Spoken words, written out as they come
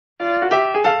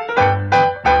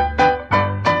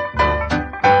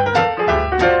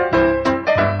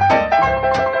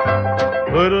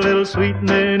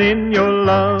sweetening in your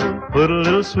love. Put a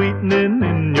little sweetening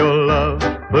in your love.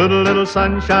 Put a little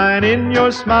sunshine in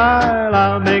your smile.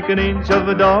 I'll make an inch of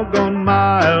a doggone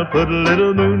mile. Put a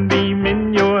little moonbeam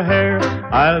in your hair.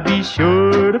 I'll be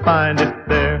sure to find it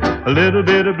there. A little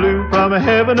bit of blue from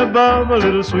heaven above. A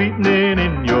little sweetening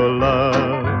in your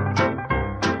love.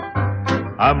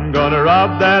 I'm gonna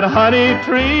rob that honey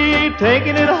tree,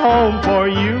 taking it home for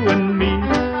you and me.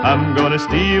 I'm gonna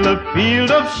steal a field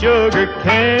of sugar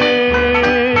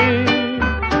cane.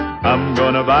 I'm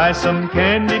gonna buy some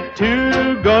candy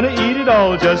too, gonna eat it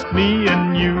all, just me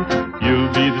and you.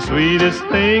 You'll be the sweetest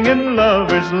thing in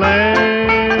lover's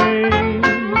lane.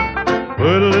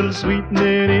 Put a little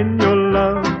sweetening in your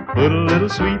love. Put a little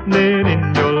sweetening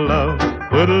in your love.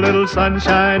 Put a little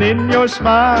sunshine in your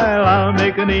smile. I'll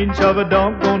make an inch of a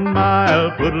doggone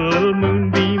mile. Put a little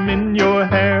moonbeam in your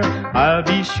hair. I'll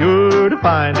be sure to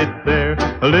find it there.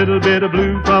 A little bit of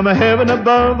blue from heaven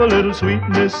above. A little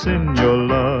sweetness in your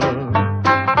love.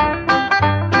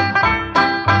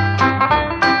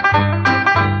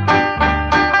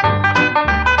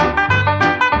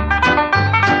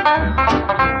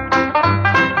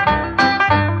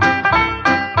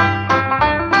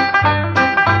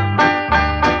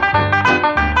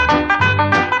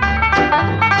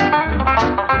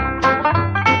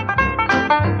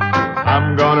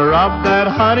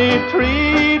 Honey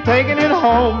tree, taking it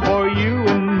home for you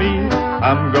and me.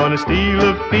 I'm gonna steal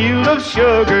a field of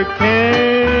sugar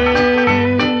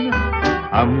cane.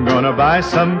 I'm gonna buy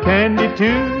some candy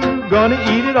too, gonna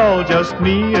eat it all, just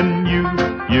me and you.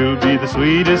 You'll be the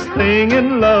sweetest thing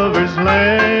in lover's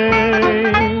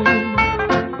lane.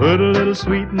 Put a little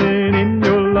sweetening in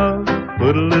your love.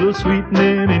 Put a little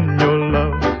sweetening in your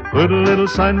love. Put a little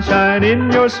sunshine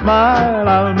in your smile.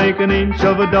 I'll make an inch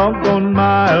of a doggone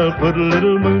mile. Put a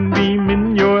little moonbeam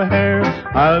in your hair.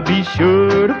 I'll be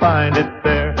sure to find it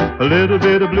there. A little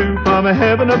bit of blue from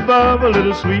heaven above. A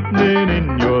little sweetening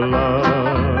in your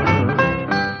love.